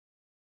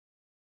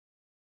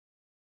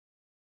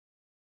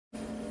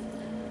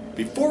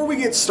Before we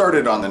get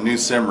started on the new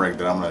sim rig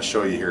that I'm going to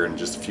show you here in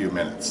just a few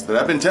minutes, that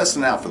I've been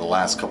testing out for the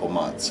last couple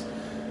months,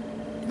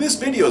 this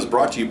video is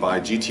brought to you by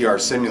GTR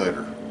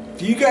Simulator.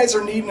 If you guys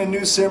are needing a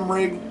new sim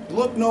rig,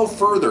 look no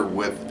further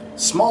with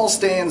small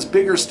stands,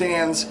 bigger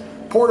stands,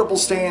 portable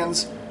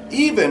stands,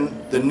 even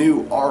the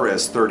new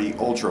RS30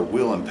 Ultra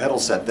wheel and pedal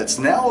set that's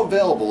now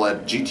available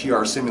at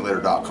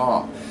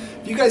gtrsimulator.com.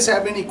 If you guys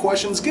have any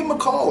questions, give them a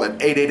call at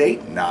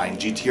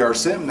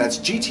 888-9GTR-SIM. That's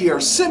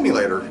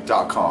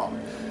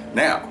gtrsimulator.com.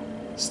 Now,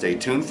 stay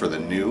tuned for the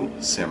new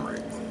sim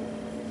rig.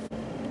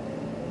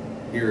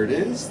 Here it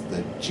is,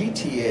 the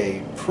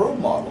GTA Pro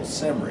Model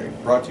sim rig,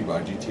 brought to you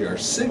by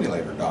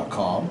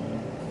gtrsimulator.com.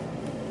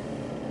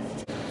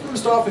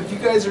 First off, if you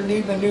guys are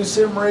needing a new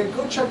sim rig,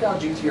 go check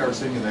out GTR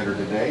Simulator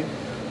today.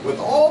 With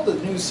all the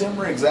new sim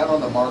rigs out on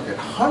the market,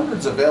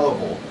 hundreds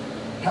available,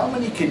 how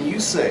many can you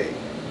say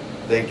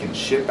they can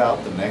ship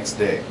out the next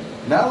day?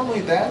 Not only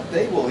that,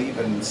 they will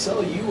even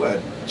sell you a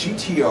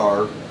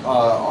GTR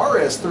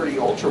RS30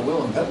 Ultra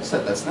wheel and pedal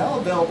set that's now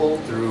available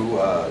through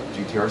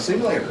GTR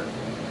Simulator.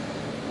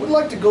 Would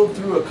like to go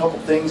through a couple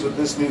things with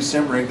this new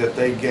sim rig that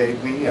they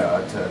gave me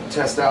to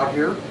test out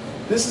here.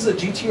 This is a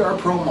GTR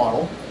Pro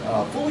model,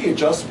 fully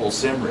adjustable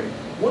sim rig.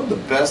 One of the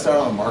best out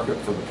on the market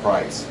for the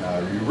price.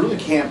 You really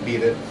can't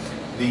beat it.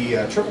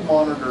 The triple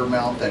monitor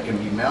mount that can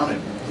be mounted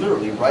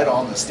literally right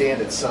on the stand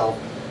itself.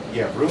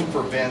 You have room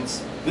for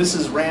vents. This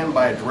is ran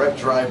by a direct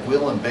drive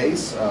wheel and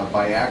base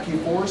by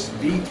AccuForce.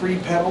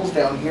 V3 pedals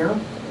down here.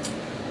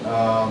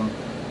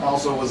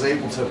 Also was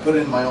able to put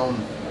in my own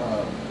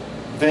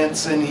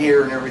vents in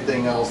here and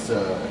everything else to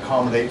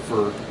accommodate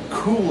for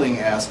cooling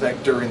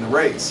aspect during the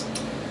race.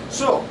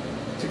 So,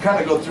 to kind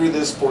of go through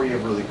this for you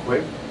really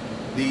quick,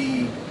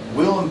 the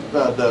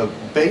the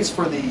base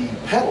for the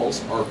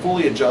pedals are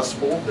fully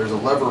adjustable. There's a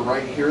lever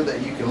right here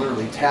that you can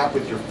literally tap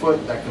with your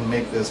foot that can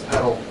make this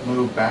pedal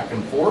move back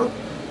and forth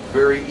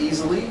very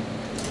easily.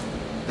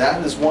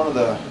 That is one of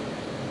the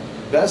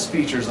best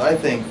features I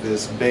think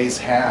this base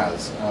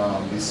has,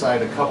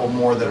 beside a couple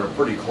more that are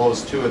pretty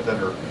close to it that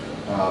are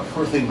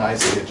really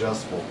nicely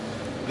adjustable.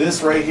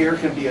 This right here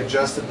can be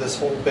adjusted, this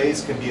whole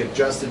base can be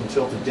adjusted and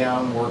tilted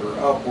downward or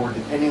upward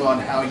depending on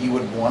how you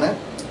would want it.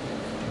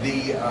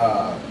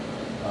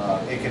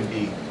 It can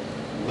be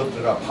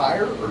lifted up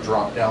higher or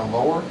dropped down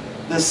lower.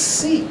 The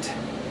seat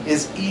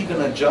is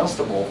even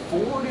adjustable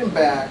forward and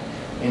back,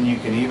 and you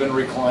can even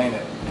recline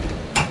it.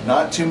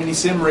 Not too many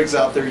sim rigs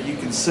out there you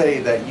can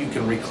say that you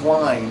can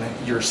recline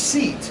your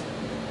seat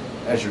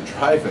as you're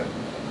driving.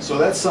 So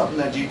that's something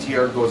that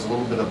GTR goes a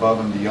little bit above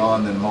and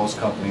beyond than most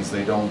companies.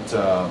 They don't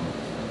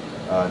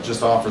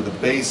just offer the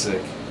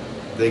basic,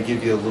 they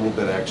give you a little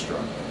bit extra.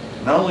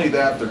 Not only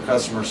that, their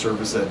customer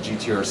service at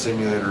GTR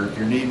Simulator, if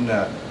you're needing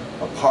a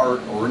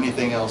part or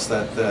anything else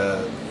that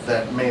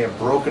may have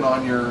broken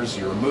on yours,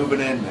 you're moving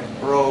it and it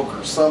broke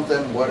or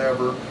something,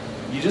 whatever,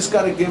 you just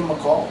got to give them a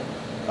call.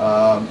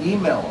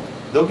 Email them.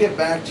 They'll get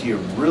back to you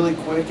really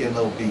quick and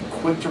they'll be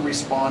quick to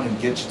respond and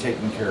get you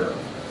taken care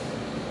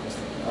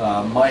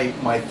of.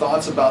 My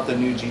thoughts about the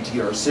new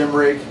GTR sim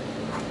rig,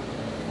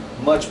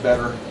 much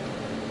better.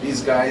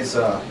 These guys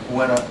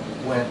went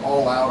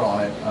all out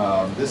on it.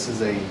 This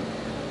is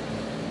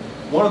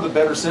one of the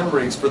better sim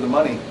rigs for the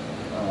money.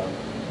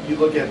 You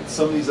look at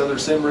some of these other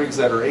sim rigs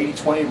that are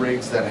 80-20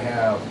 rigs that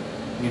have,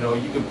 you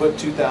can put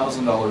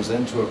 $2,000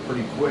 into it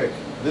pretty quick.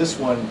 This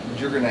one,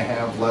 you're going to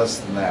have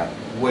less than that,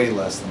 way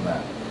less than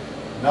that.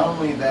 Not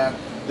only that,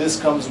 this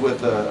comes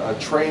with a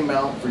tray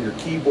mount for your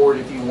keyboard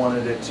if you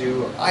wanted it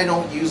to. I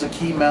don't use a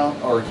key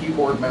mount or a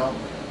keyboard mount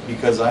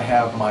because I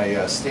have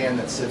my stand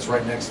that sits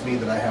right next to me,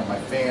 that I have my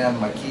fan,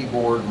 my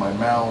keyboard, my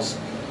mouse,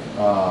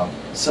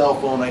 cell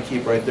phone I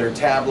keep right there,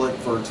 tablet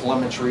for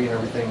telemetry and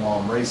everything while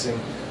I'm racing.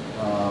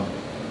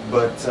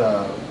 But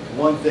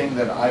one thing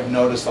that I've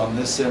noticed on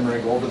this sim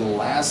rig over the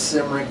last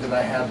sim rig that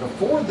I had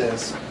before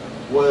this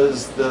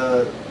was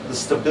the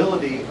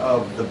stability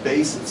of the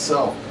base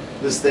itself.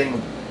 This thing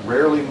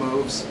rarely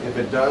moves. If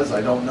it does,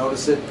 I don't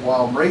notice it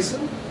while I'm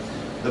racing.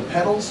 The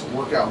pedals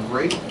work out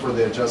great for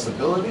the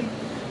adjustability.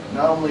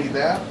 Not only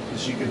that,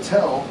 as you can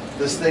tell,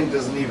 this thing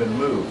doesn't even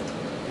move.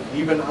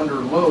 Even under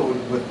load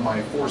with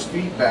my force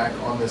feedback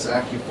on this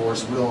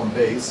AccuForce wheel and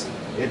base,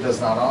 it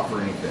does not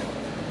offer anything.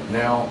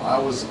 Now, I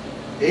was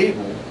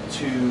able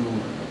to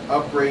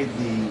upgrade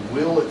the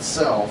wheel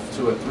itself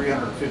to a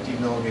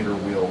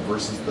 350mm wheel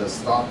versus the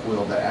stock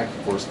wheel that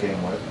AccuForce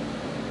came with.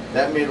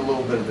 That made a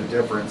little bit of a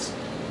difference.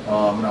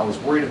 And I was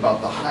worried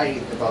about the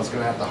height, if I was going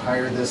to have to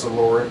higher this or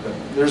lower it, but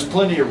there's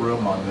plenty of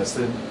room on this.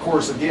 And of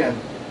course, again,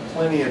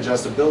 plenty of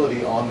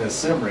adjustability on this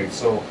sim rig,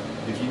 so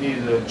if you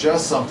needed to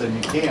adjust something,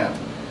 you can.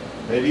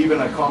 It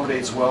even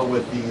accommodates well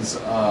with these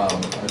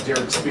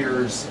Derek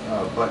Spears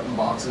button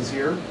boxes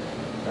here.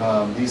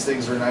 These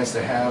things are nice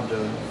to have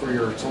for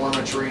your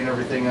telemetry and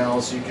everything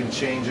else. You can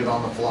change it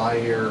on the fly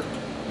here.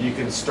 You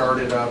can start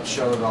it up,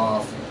 shut it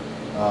off,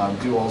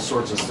 do all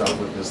sorts of stuff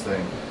with this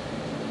thing.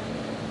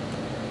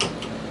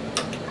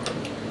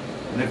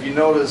 And if you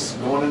notice,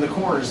 going in the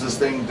corners, this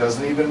thing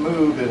doesn't even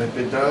move, and if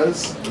it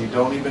does, you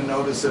don't even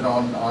notice it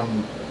on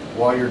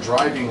while you're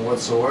driving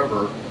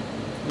whatsoever.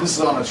 This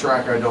is on a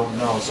track I don't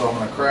know, so I'm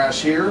going to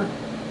crash here.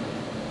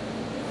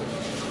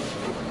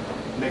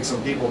 Make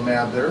some people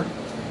mad there.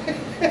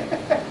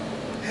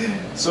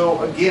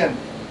 So again,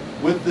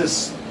 with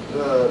this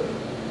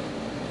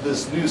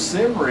this new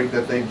sim rig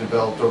that they've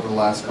developed over the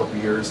last couple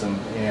of years, and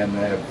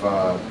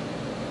have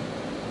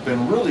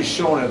been really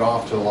showing it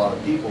off to a lot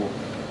of people.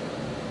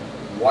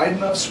 Wide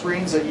enough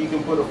screens that you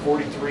can put a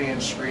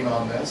 43-inch screen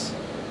on this.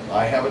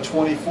 I have a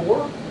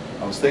 24.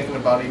 I was thinking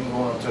about even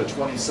going up to a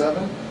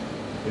 27.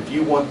 If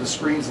you want the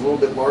screens a little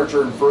bit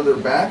larger and further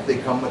back, they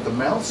come with the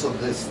mounts, so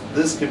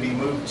this can be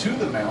moved to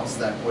the mounts.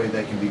 That way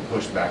they can be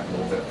pushed back a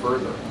little bit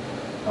further.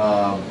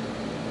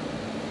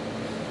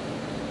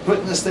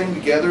 Putting this thing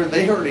together,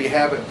 they already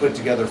have it put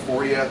together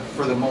for you.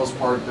 For the most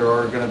part, there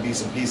are going to be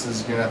some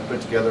pieces you're going to have to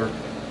put together,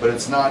 but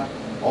it's not,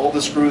 all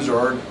the screws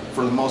are,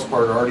 for the most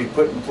part, already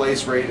put in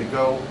place, ready to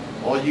go.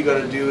 All you got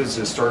to do is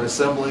just start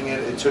assembling it.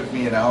 It took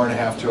me an hour and a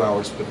half, 2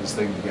 hours to put this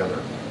thing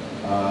together.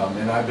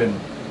 And I've been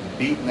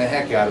beating the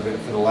heck out of it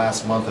for the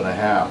last month and a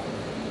half.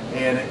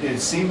 And it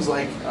seems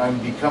like I'm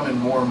becoming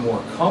more and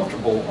more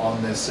comfortable on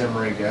this sim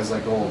rig as I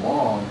go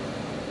along.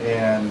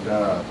 And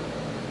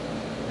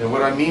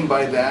what I mean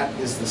by that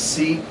is the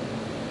seat.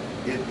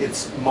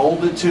 It's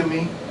molded to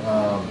me.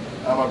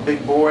 I'm a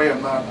big boy.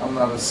 I'm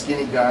not a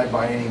skinny guy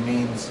by any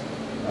means,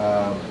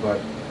 but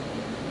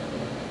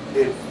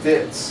it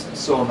fits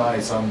so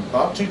nice. I'm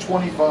about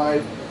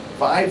 225,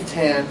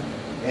 5'10",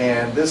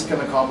 and this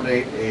can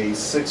accommodate a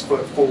 6'4",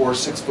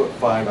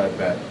 6'5", I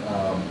bet,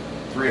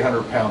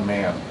 300-pound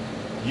man.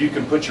 You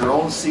can put your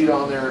own seat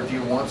on there if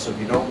you want. So if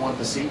you don't want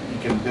the seat, you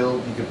can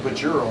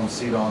put your own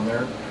seat on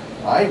there.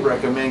 I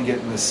recommend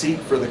getting the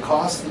seat. For the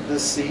cost of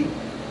this seat,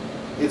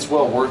 it's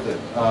well worth it.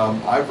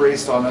 I've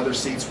raced on other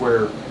seats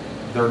where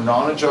they're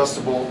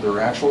non-adjustable, they're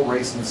actual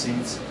racing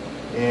seats,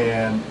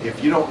 and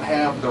if you don't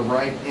have the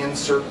right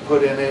insert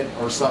put in it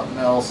or something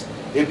else,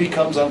 it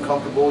becomes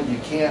uncomfortable. You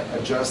can't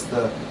adjust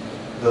the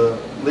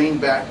lean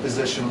back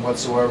position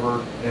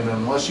whatsoever, and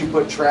unless you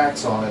put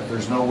tracks on it,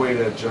 there's no way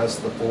to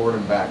adjust the forward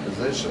and back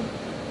position.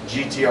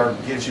 GTR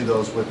gives you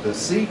those with this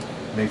seat,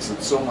 makes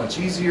it so much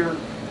easier.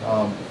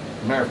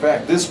 Matter of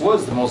fact, this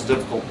was the most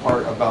difficult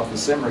part about the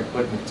sim rig,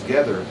 putting it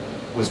together,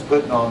 was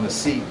putting on the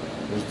seat.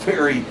 There's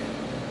very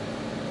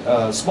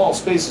small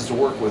spaces to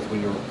work with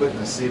when you're putting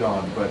the seat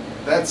on, but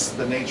that's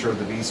the nature of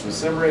the beast with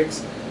sim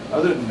rigs.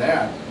 Other than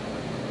that,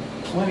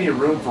 plenty of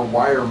room for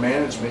wire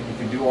management. You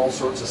can do all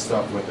sorts of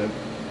stuff with it.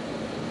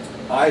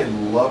 I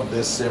love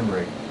this sim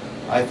rig.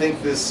 I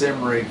think this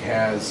sim rig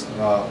has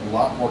a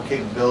lot more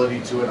capability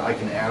to it. I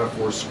can add a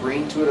 4th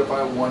screen to it if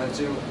I wanted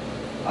to.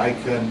 I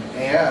can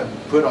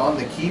put on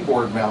the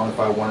keyboard mount if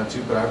I wanted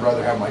to, but I'd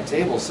rather have my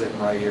table sitting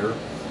right here.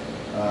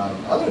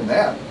 Other than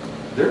that,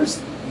 there's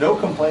no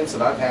complaints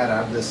that I've had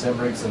out of this sim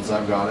rig since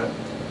I've got it.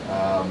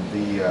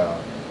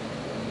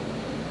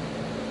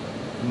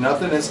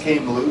 Nothing has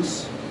came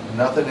loose.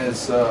 Nothing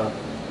is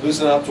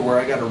loosened up to where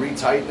I got to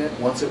retighten it.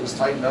 Once it was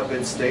tightened up,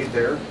 it stayed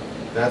there.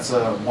 That's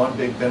one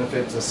big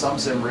benefit to some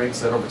sim rigs,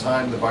 that over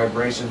time the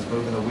vibrations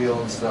moving the wheel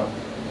and stuff,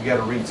 you got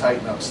to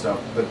retighten up stuff.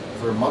 But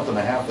for a month and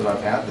a half that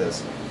I've had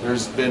this,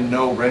 there's been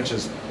no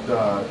wrenches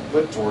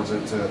put towards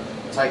it to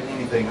tighten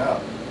anything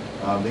up.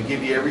 They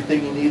give you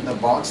everything you need in the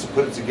box to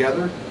put it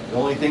together. The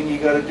only thing you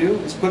got to do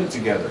is put it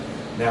together.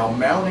 Now,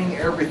 mounting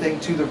everything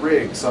to the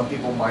rig, some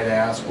people might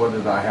ask, what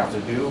did I have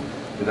to do?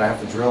 Did I have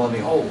to drill any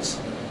holes?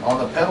 On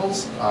the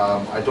pedals,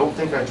 I don't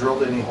think I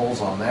drilled any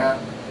holes on that.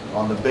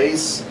 On the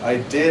base,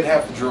 I did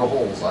have to drill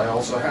holes. I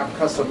also have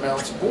custom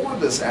mounts for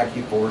this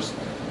AccuForce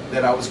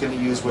that I was going to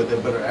use with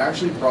it, but it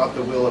actually brought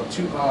the wheel up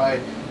too high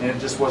and it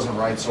just wasn't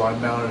right, so I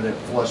mounted it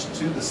flush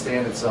to the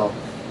stand itself.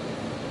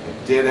 I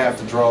did have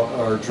to drill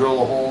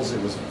the holes.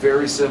 It was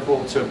very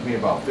simple. It took me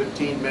about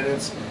 15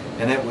 minutes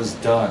and it was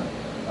done.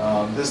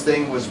 This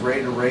thing was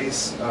ready to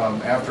race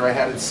after I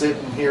had it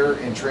sitting here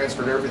and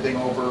transferred everything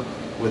over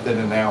within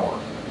an hour.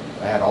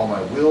 I had all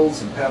my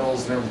wheels and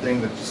pedals and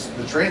everything.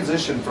 The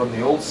transition from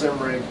the old sim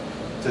rig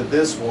to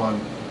this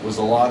one was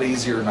a lot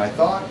easier than I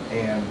thought,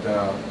 and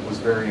was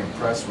very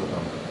impressed with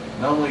them.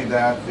 Not only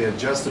that, the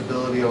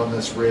adjustability on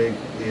this rig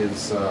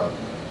is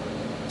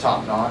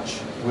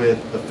top-notch,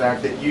 with the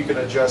fact that you can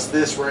adjust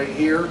this right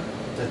here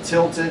to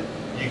tilt it.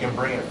 You can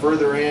bring it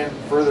further in,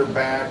 further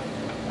back.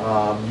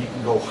 You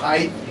can go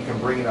height, you can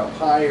bring it up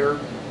higher.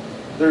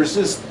 There's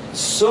just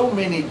so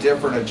many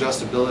different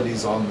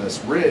adjustabilities on this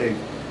rig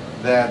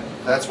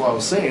that's what I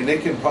was saying.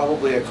 It can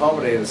probably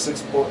accommodate a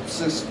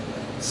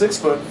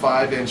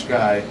 6'5"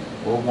 guy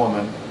or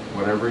woman,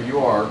 whatever you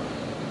are,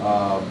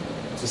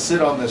 to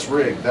sit on this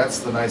rig. That's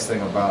the nice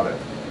thing about it.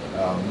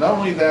 Not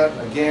only that,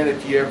 again,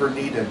 if you ever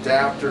need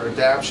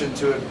adaptation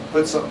to it,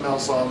 put something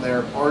else on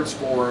there, parts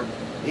for it,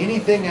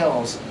 anything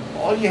else,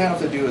 all you have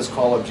to do is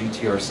call up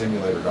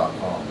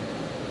gtrsimulator.com.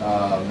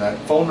 That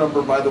phone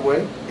number, by the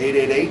way,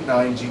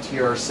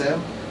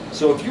 888-9GTR-SIM.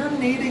 So if you're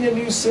needing a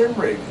new sim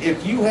rig,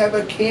 if you have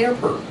a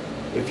camper,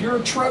 if you're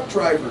a truck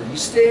driver, you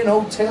stay in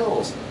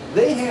hotels,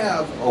 they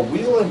have a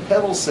wheel and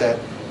pedal set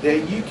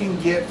that you can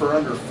get for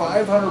under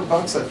 500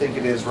 bucks, I think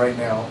it is right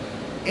now,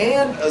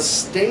 and a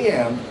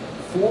stand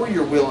for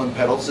your wheel and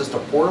pedals, just a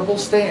portable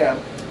stand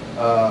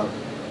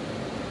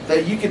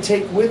that you can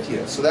take with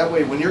you. So that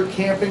way when you're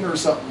camping or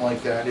something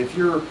like that, if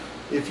you're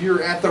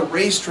at the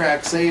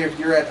racetrack, say if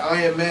you're at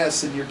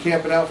IMS and you're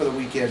camping out for the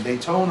weekend,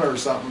 Daytona or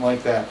something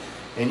like that,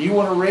 and you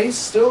want to race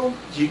still,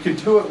 you can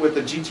do it with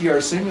the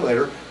GTR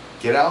simulator.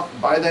 Get out,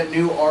 buy that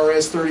new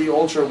RS30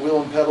 Ultra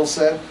wheel and pedal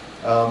set.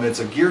 It's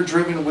a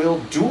gear-driven wheel,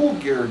 dual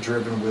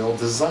gear-driven wheel,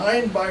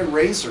 designed by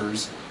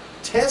racers,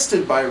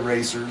 tested by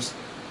racers,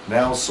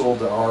 now sold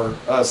to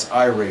us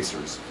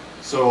iRacers.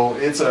 So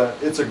it's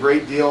a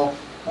great deal.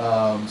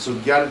 So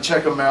you got to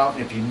check them out.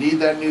 If you need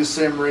that new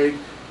sim rig,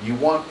 you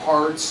want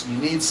parts, you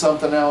need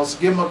something else,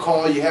 give them a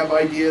call. You have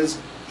ideas,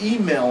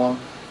 email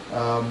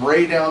them.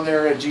 Ray down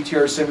there at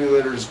GTR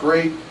Simulator is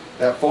great.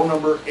 That phone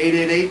number,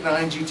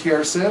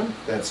 888-9GTR-SIM.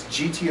 That's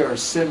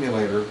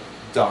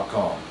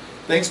GTRsimulator.com.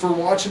 Thanks for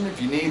watching. If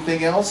you need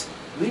anything else,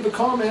 leave a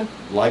comment.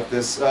 Like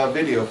this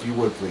video if you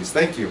would, please.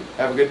 Thank you.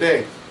 Have a good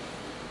day.